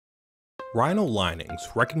Rhino Linings,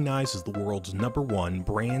 recognized as the world's #1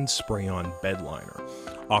 brand spray-on bed liner,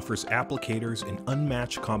 offers applicators an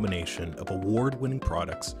unmatched combination of award-winning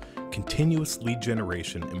products, continuous lead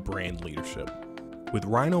generation, and brand leadership. With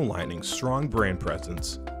Rhino Linings' strong brand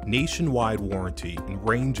presence, nationwide warranty, and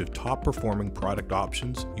range of top-performing product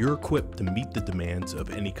options, you're equipped to meet the demands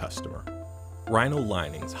of any customer. Rhino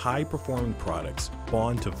Linings' high-performing products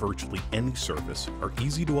bond to virtually any surface, are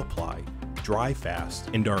easy to apply, dry fast,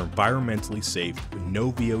 and are environmentally safe with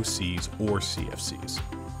no VOCs or CFCs.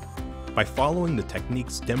 By following the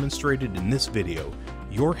techniques demonstrated in this video,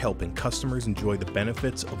 you're helping customers enjoy the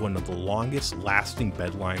benefits of one of the longest lasting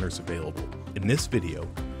bed liners available. In this video,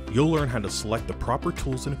 you'll learn how to select the proper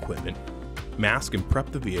tools and equipment, mask and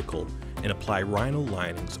prep the vehicle, and apply Rhino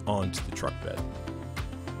Linings onto the truck bed.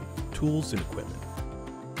 Tools and equipment.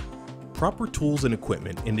 Proper tools and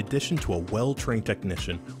equipment, in addition to a well-trained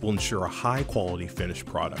technician, will ensure a high-quality finished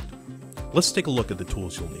product. Let's take a look at the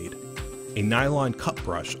tools you'll need. A nylon cut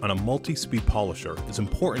brush on a multi-speed polisher is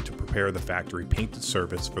important to prepare the factory painted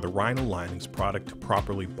surface for the Rhino Linings product to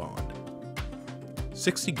properly bond.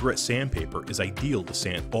 60 grit sandpaper is ideal to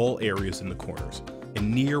sand all areas in the corners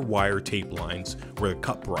and near wire tape lines where the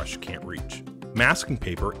cut brush can't reach. Masking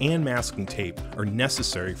paper and masking tape are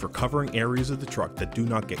necessary for covering areas of the truck that do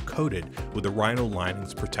not get coated with the Rhino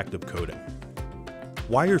Linings protective coating.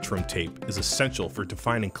 Wire trim tape is essential for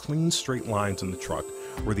defining clean straight lines in the truck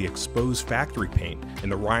where the exposed factory paint and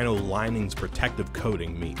the Rhino Linings protective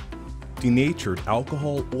coating meet. Denatured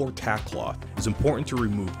alcohol or tack cloth is important to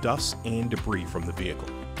remove dust and debris from the vehicle.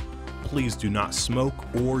 Please do not smoke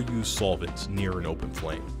or use solvents near an open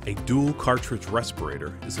flame. A dual cartridge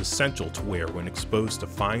respirator is essential to wear when exposed to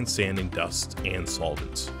fine sanding dust and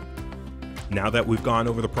solvents. Now that we've gone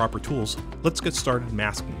over the proper tools, let's get started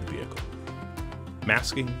masking the vehicle.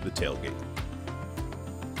 Masking the tailgate.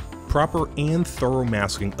 Proper and thorough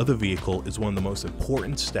masking of the vehicle is one of the most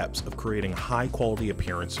important steps of creating a high-quality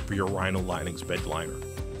appearance for your Rhino Linings bed liner.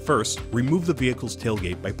 First, remove the vehicle's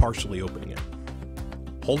tailgate by partially opening it.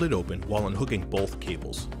 Hold it open while unhooking both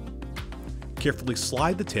cables. Carefully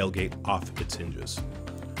slide the tailgate off its hinges.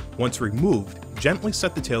 Once removed, gently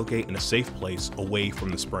set the tailgate in a safe place away from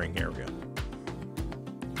the spraying area.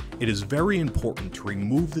 It is very important to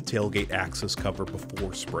remove the tailgate access cover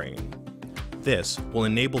before spraying. This will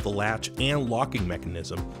enable the latch and locking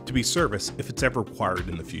mechanism to be serviced if it's ever required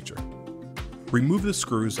in the future. Remove the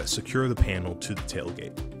screws that secure the panel to the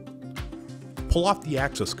tailgate. Pull off the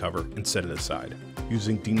access cover and set it aside.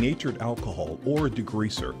 Using denatured alcohol or a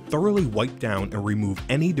degreaser, thoroughly wipe down and remove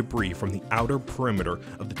any debris from the outer perimeter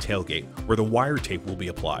of the tailgate where the wire tape will be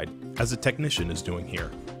applied, as the technician is doing here.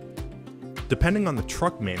 Depending on the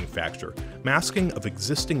truck manufacturer, masking of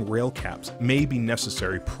existing rail caps may be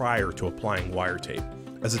necessary prior to applying wire tape,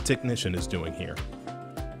 as the technician is doing here.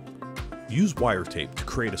 Use wire tape to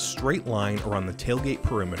create a straight line around the tailgate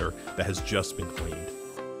perimeter that has just been cleaned.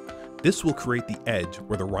 This will create the edge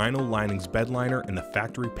where the Rhino Linings bed liner and the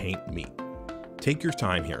factory paint meet. Take your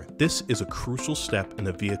time here. This is a crucial step in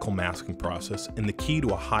the vehicle masking process and the key to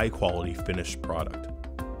a high-quality finished product.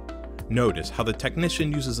 Notice how the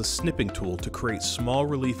technician uses a snipping tool to create small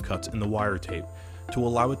relief cuts in the wire tape to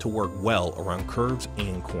allow it to work well around curves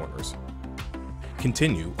and corners.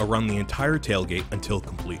 Continue around the entire tailgate until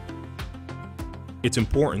complete. It's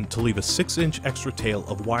important to leave a 6-inch extra tail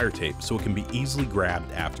of wire tape so it can be easily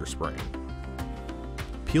grabbed after spraying.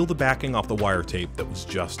 Peel the backing off the wire tape that was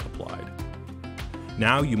just applied.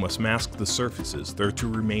 Now you must mask the surfaces that are to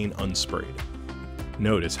remain unsprayed.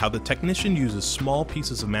 Notice how the technician uses small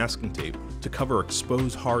pieces of masking tape to cover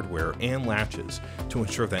exposed hardware and latches to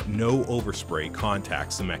ensure that no overspray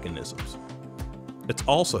contacts the mechanisms. It's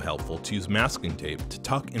also helpful to use masking tape to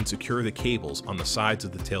tuck and secure the cables on the sides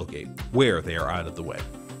of the tailgate where they are out of the way.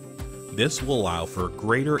 This will allow for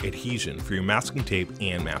greater adhesion for your masking tape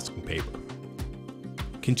and masking paper.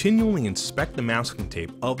 Continually inspect the masking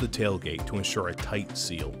tape of the tailgate to ensure a tight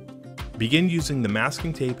seal. Begin using the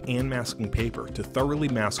masking tape and masking paper to thoroughly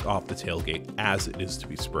mask off the tailgate as it is to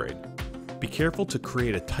be sprayed. Be careful to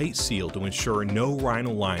create a tight seal to ensure no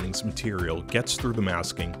Rhino Linings material gets through the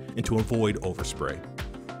masking and to avoid overspray.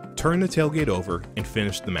 Turn the tailgate over and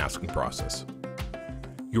finish the masking process.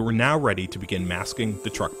 You are now ready to begin masking the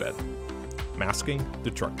truck bed. Masking the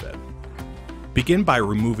truck bed. Begin by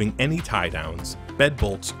removing any tie downs, bed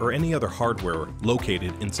bolts, or any other hardware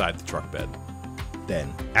located inside the truck bed.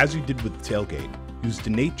 Then, as you did with the tailgate, use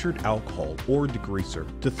denatured alcohol or degreaser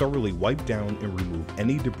to thoroughly wipe down and remove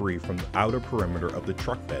any debris from the outer perimeter of the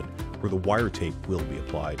truck bed where the wire tape will be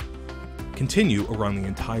applied. Continue around the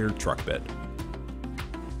entire truck bed.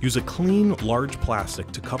 Use a clean, large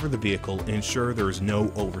plastic to cover the vehicle and ensure there is no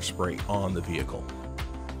overspray on the vehicle.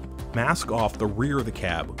 Mask off the rear of the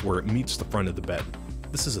cab where it meets the front of the bed.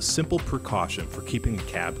 This is a simple precaution for keeping the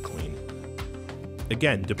cab clean.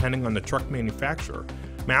 Again, depending on the truck manufacturer,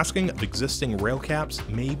 masking of existing rail caps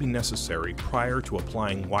may be necessary prior to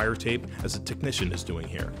applying wire tape, as the technician is doing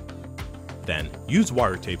here. Then, use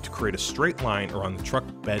wire tape to create a straight line around the truck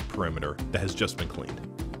bed perimeter that has just been cleaned.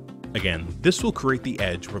 Again, this will create the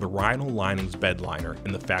edge where the Rhino Linings bed liner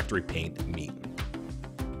and the factory paint meet.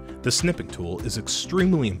 The snipping tool is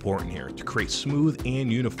extremely important here to create smooth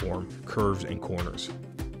and uniform curves and corners.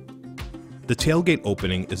 The tailgate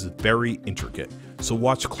opening is very intricate, so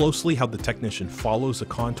watch closely how the technician follows the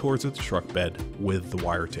contours of the truck bed with the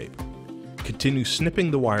wire tape. Continue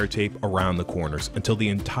snipping the wire tape around the corners until the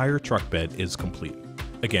entire truck bed is complete.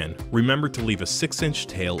 Again, remember to leave a 6-inch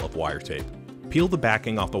tail of wire tape. Peel the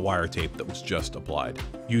backing off the wire tape that was just applied.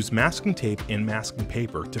 Use masking tape and masking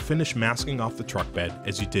paper to finish masking off the truck bed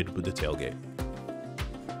as you did with the tailgate.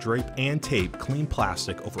 Drape and tape clean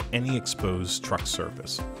plastic over any exposed truck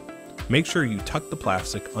surface. Make sure you tuck the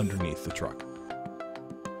plastic underneath the truck.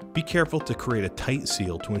 Be careful to create a tight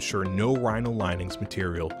seal to ensure no Rhino Linings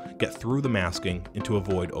material get through the masking and to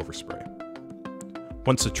avoid overspray.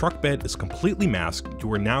 Once the truck bed is completely masked,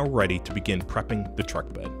 you are now ready to begin prepping the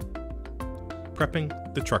truck bed.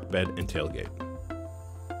 Prepping the truck bed and tailgate.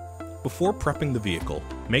 Before prepping the vehicle,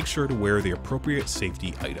 make sure to wear the appropriate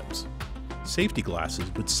safety items. Safety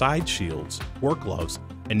glasses with side shields, work gloves,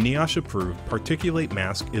 and NIOSH-approved particulate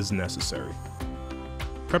mask is necessary.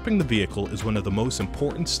 Prepping the vehicle is one of the most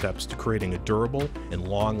important steps to creating a durable and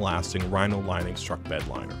long-lasting Rhino Linings truck bed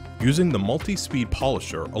liner. Using the multi-speed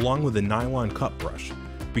polisher along with a nylon cut brush,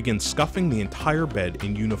 begin scuffing the entire bed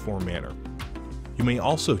in uniform manner. You may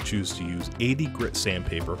also choose to use 80 grit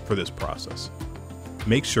sandpaper for this process.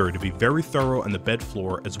 Make sure to be very thorough on the bed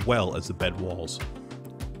floor as well as the bed walls.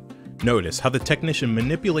 Notice how the technician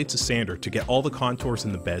manipulates a sander to get all the contours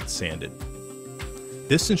in the bed sanded.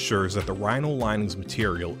 This ensures that the Rhino Linings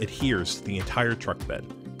material adheres to the entire truck bed.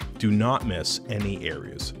 Do not miss any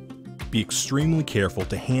areas. Be extremely careful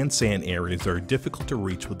to hand sand areas that are difficult to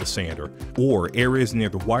reach with the sander, or areas near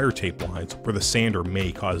the wire tape lines where the sander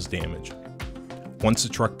may cause damage. Once the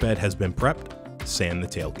truck bed has been prepped, sand the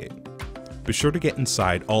tailgate. Be sure to get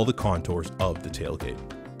inside all the contours of the tailgate.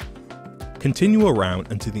 Continue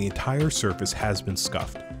around until the entire surface has been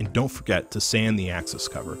scuffed, and don't forget to sand the access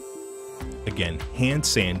cover. Again, hand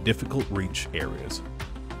sand difficult reach areas.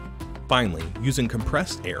 Finally, using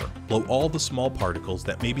compressed air, blow all the small particles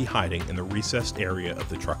that may be hiding in the recessed area of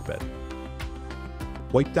the truck bed.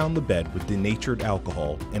 Wipe down the bed with denatured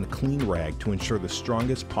alcohol and a clean rag to ensure the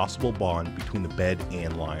strongest possible bond between the bed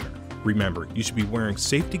and liner. Remember, you should be wearing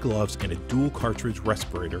safety gloves and a dual cartridge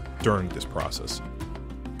respirator during this process.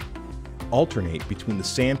 Alternate between the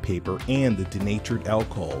sandpaper and the denatured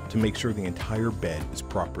alcohol to make sure the entire bed is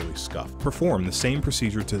properly scuffed. Perform the same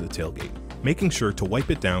procedure to the tailgate, making sure to wipe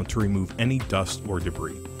it down to remove any dust or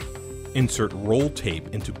debris. Insert rolled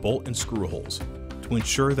tape into bolt and screw holes to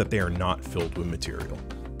ensure that they are not filled with material.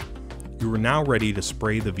 You are now ready to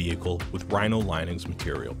spray the vehicle with Rhino Linings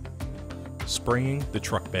material. Spraying the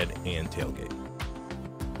truck bed and tailgate.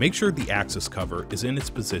 Make sure the access cover is in its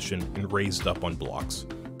position and raised up on blocks.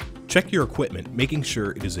 Check your equipment, making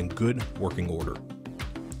sure it is in good working order.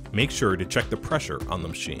 Make sure to check the pressure on the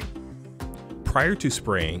machine. Prior to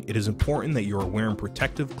spraying, it is important that you are wearing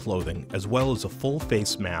protective clothing as well as a full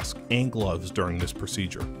face mask and gloves during this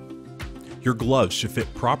procedure. Your gloves should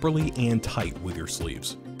fit properly and tight with your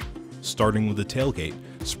sleeves. Starting with the tailgate,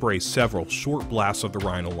 spray several short blasts of the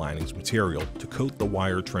Rhino Linings material to coat the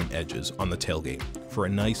wire trim edges on the tailgate for a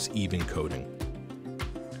nice even coating.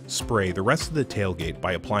 Spray the rest of the tailgate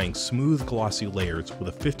by applying smooth glossy layers with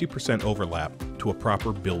a 50% overlap to a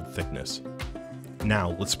proper build thickness.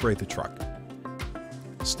 Now let's spray the truck.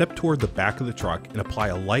 Step toward the back of the truck and apply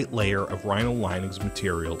a light layer of Rhino Linings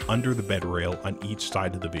material under the bed rail on each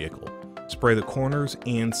side of the vehicle. Spray the corners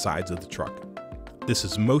and sides of the truck. This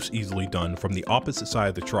is most easily done from the opposite side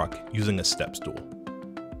of the truck using a step stool.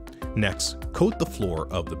 Next, coat the floor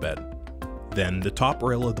of the bed. Then the top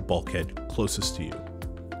rail of the bulkhead closest to you.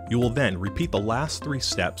 You will then repeat the last 3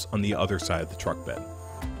 steps on the other side of the truck bed.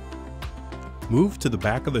 Move to the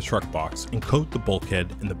back of the truck box and coat the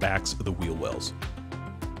bulkhead and the backs of the wheel wells.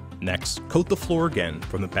 Next, coat the floor again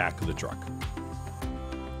from the back of the truck.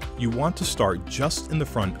 You want to start just in the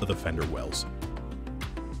front of the fender wells.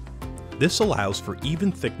 This allows for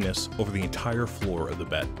even thickness over the entire floor of the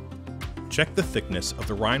bed. Check the thickness of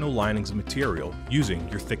the Rhino Linings material using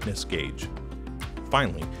your thickness gauge.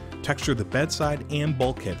 Finally, texture the bedside and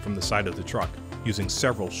bulkhead from the side of the truck using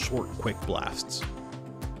several short, quick blasts.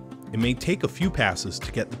 It may take a few passes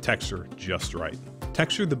to get the texture just right.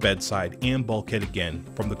 Texture the bedside and bulkhead again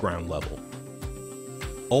from the ground level.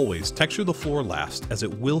 Always texture the floor last, as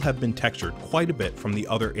it will have been textured quite a bit from the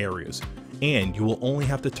other areas, and you will only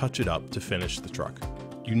have to touch it up to finish the truck.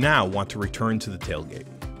 You now want to return to the tailgate.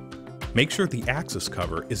 Make sure the axis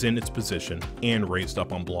cover is in its position and raised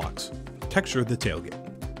up on blocks. Texture the tailgate.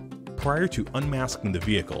 Prior to unmasking the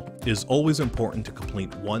vehicle, it is always important to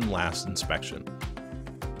complete one last inspection.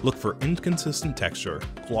 Look for inconsistent texture,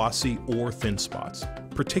 glossy or thin spots,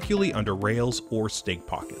 particularly under rails or stake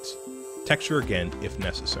pockets. Texture again if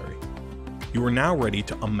necessary. You are now ready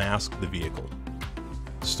to unmask the vehicle.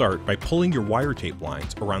 Start by pulling your wire tape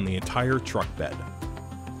lines around the entire truck bed.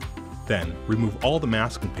 Then, remove all the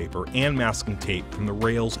masking paper and masking tape from the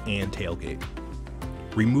rails and tailgate.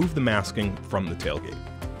 Remove the masking from the tailgate.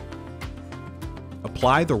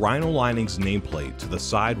 Apply the Rhino Linings nameplate to the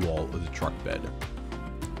sidewall of the truck bed.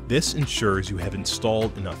 This ensures you have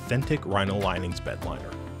installed an authentic Rhino Linings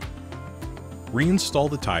bedliner. Reinstall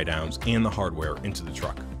the tie downs and the hardware into the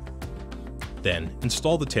truck. Then,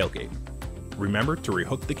 install the tailgate. Remember to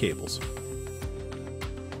rehook the cables.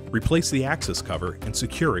 Replace the axis cover and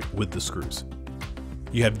secure it with the screws.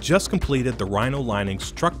 You have just completed the Rhino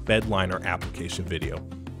Linings truck bedliner application video.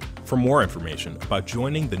 For more information about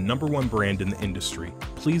joining the #1 brand in the industry,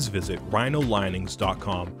 please visit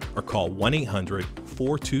rhinolinings.com or call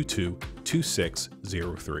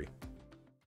 1-800-422-2603.